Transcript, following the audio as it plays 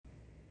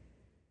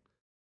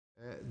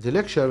The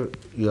lecture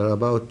you're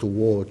about to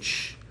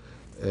watch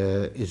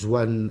is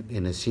one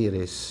in a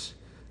series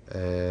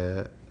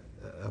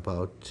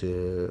about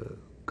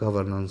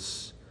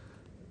governance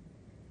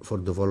for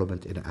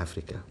development in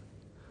Africa.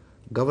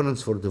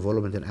 Governance for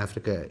Development in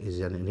Africa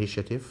is an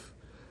initiative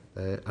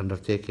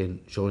undertaken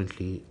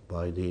jointly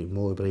by the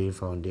Mo Ibrahim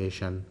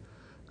Foundation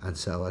and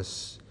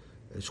SAWAS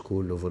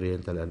School of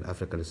Oriental and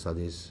African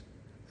Studies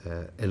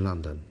in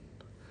London.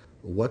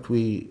 What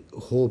we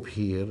hope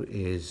here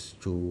is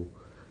to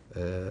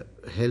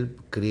help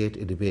create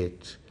a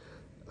debate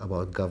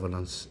about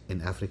governance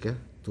in Africa,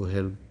 to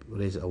help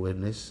raise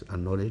awareness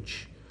and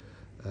knowledge.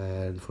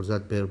 And for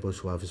that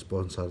purpose, we have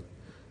sponsored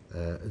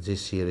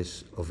this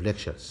series of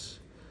lectures.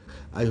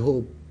 I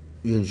hope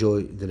you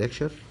enjoy the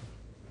lecture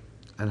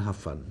and have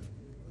fun.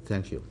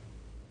 Thank you.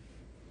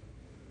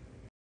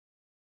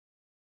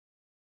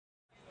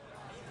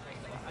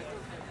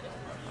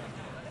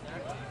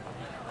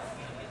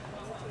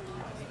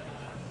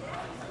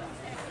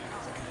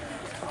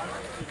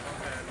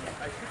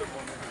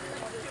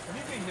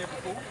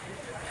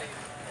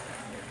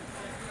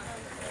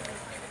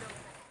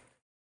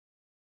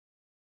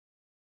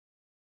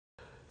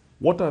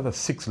 What are the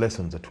 6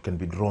 lessons that can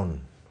be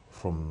drawn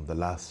from the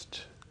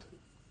last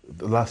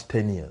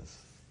 10 years,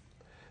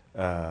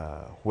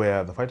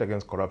 where the fight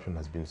against corruption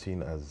has been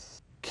seen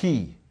as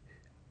key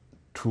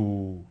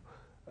to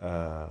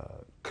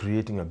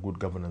creating a good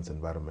governance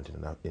environment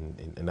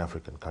in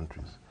African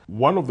countries?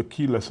 One of the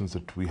key lessons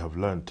that we have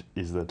learned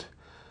is that,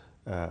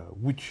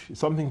 which is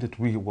something that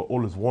we were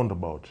always warned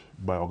about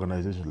by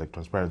organizations like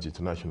Transparency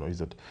International, is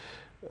that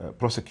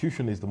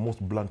prosecution is the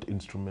most blunt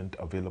instrument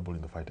available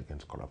in the fight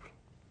against corruption.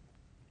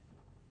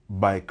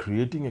 By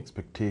creating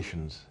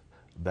expectations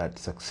that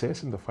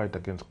success in the fight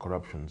against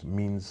corruption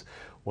means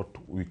what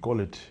we call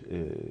it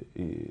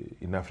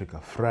in Africa,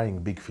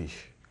 frying big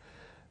fish.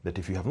 That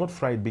if you have not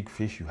fried big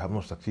fish, you have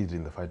not succeeded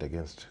in the fight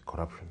against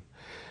corruption.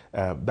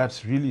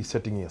 That's really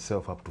setting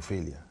yourself up to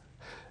failure,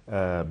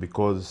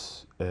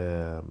 because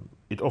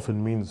it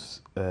often means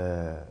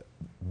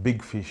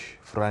big fish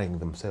frying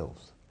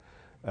themselves,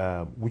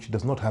 which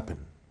does not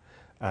happen.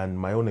 And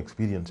my own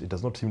experience, it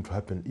does not seem to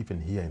happen even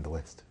here in the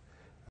West.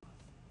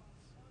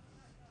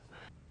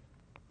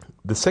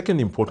 The second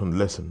important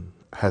lesson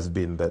has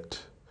been that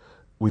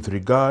with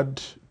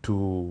regard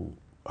to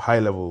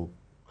high-level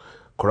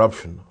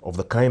corruption of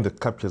the kind that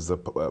captures the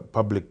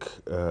public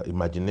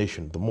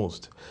imagination the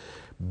most,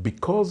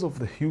 because of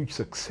the huge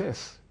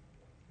success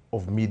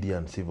of media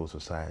and civil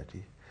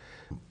society,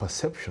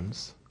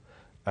 perceptions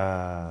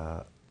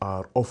are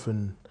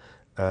often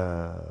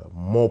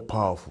more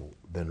powerful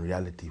than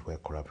reality where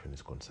corruption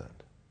is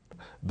concerned.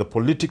 The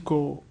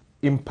political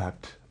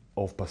impact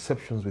of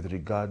perceptions with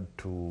regard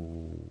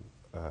to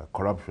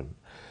corruption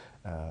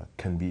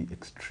can be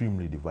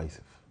extremely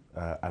divisive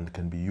and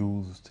can be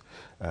used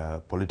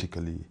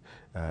politically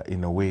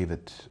in a way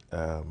that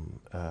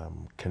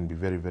can be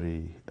very,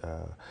 very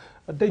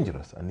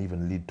dangerous and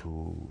even lead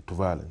to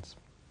violence.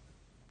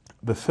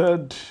 The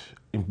third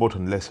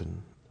important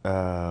lesson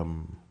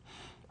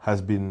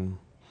has been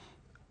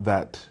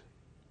that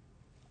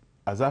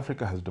as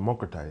Africa has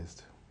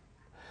democratized,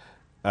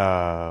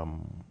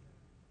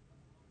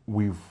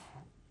 we've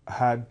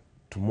had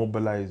to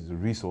mobilize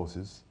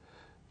resources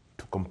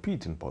to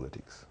compete in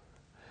politics.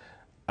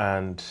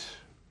 And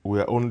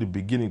we are only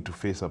beginning to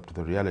face up to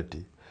the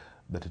reality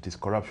that it is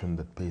corruption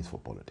that pays for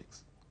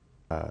politics.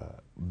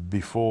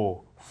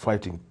 Before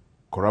fighting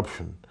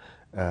corruption,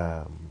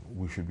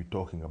 we should be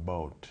talking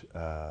about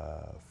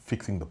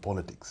fixing the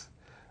politics.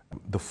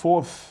 The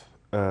fourth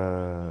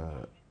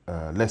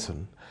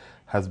lesson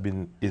has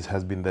been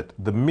that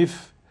the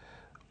myth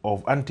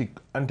of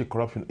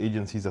anti-corruption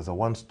agencies as a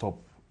one-stop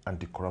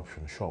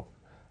anti-corruption shop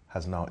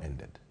has now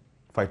ended.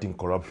 Fighting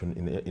corruption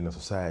in a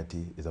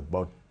society is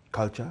about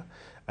culture,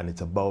 and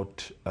it's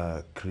about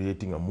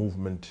creating a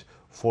movement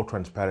for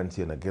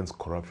transparency and against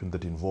corruption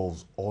that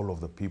involves all of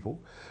the people,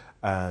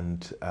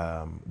 and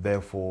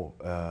therefore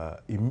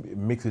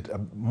makes it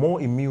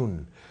more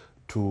immune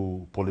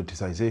to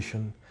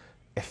politicization,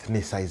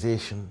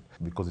 ethnicization,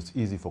 because it's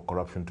easy for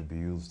corruption to be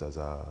used as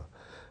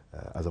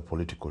a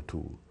political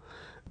tool.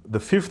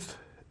 The fifth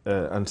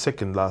and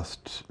second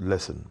last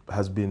lesson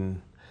has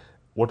been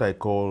what I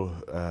call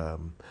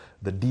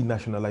the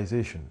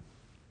denationalization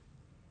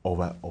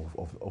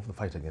of the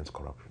fight against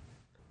corruption.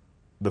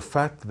 The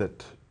fact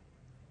that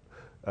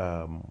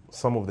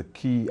some of the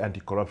key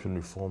anti-corruption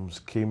reforms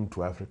came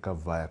to Africa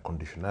via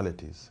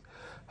conditionalities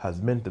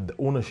has meant that the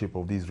ownership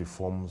of these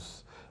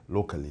reforms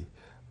locally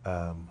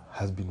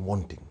has been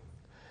wanting.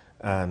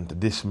 And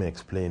this may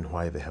explain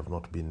why they have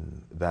not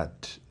been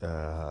that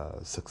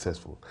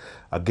successful.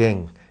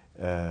 Again,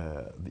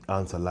 the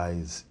answer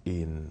lies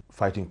in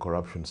fighting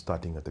corruption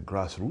starting at the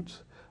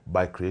grassroots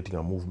by creating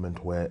a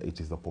movement where it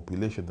is the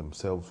population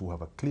themselves who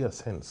have a clear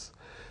sense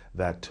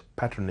that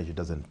patronage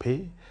doesn't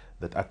pay,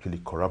 that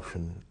actually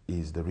corruption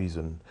is the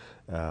reason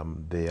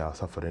they are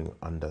suffering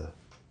under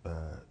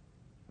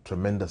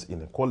tremendous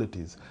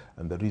inequalities,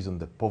 and the reason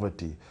that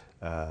poverty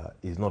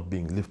is not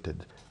being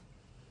lifted.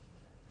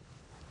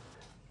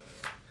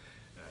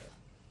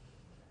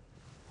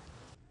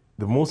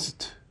 the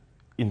most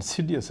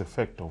insidious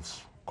effect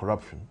of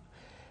corruption,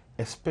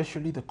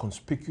 especially the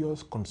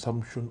conspicuous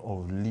consumption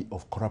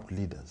of corrupt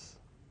leaders,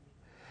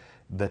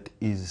 that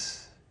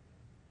is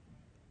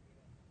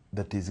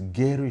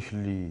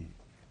garishly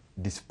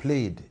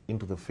displayed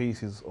into the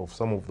faces of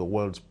some of the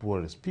world's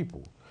poorest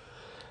people,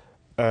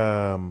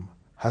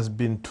 has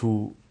been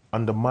to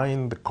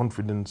undermine the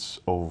confidence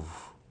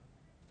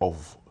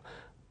of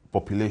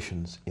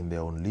populations in their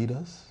own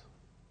leaders,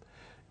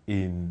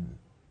 in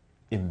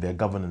their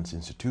governance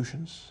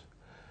institutions,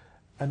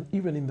 and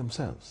even in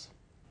themselves.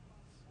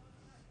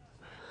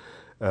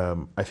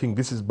 I think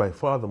this is by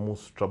far the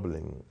most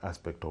troubling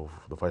aspect of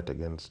the fight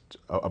against,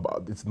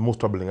 it's the most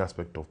troubling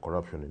aspect of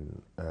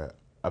corruption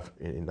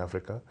in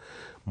Africa,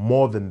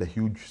 more than the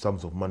huge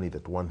sums of money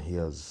that one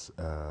hears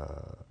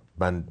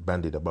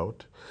bandied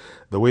about.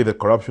 The way that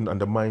corruption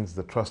undermines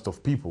the trust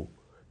of people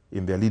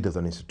in their leaders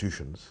and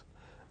institutions,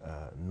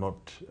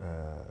 not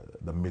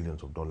the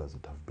millions of dollars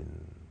that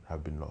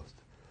have been lost.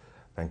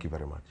 Thank you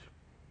very much.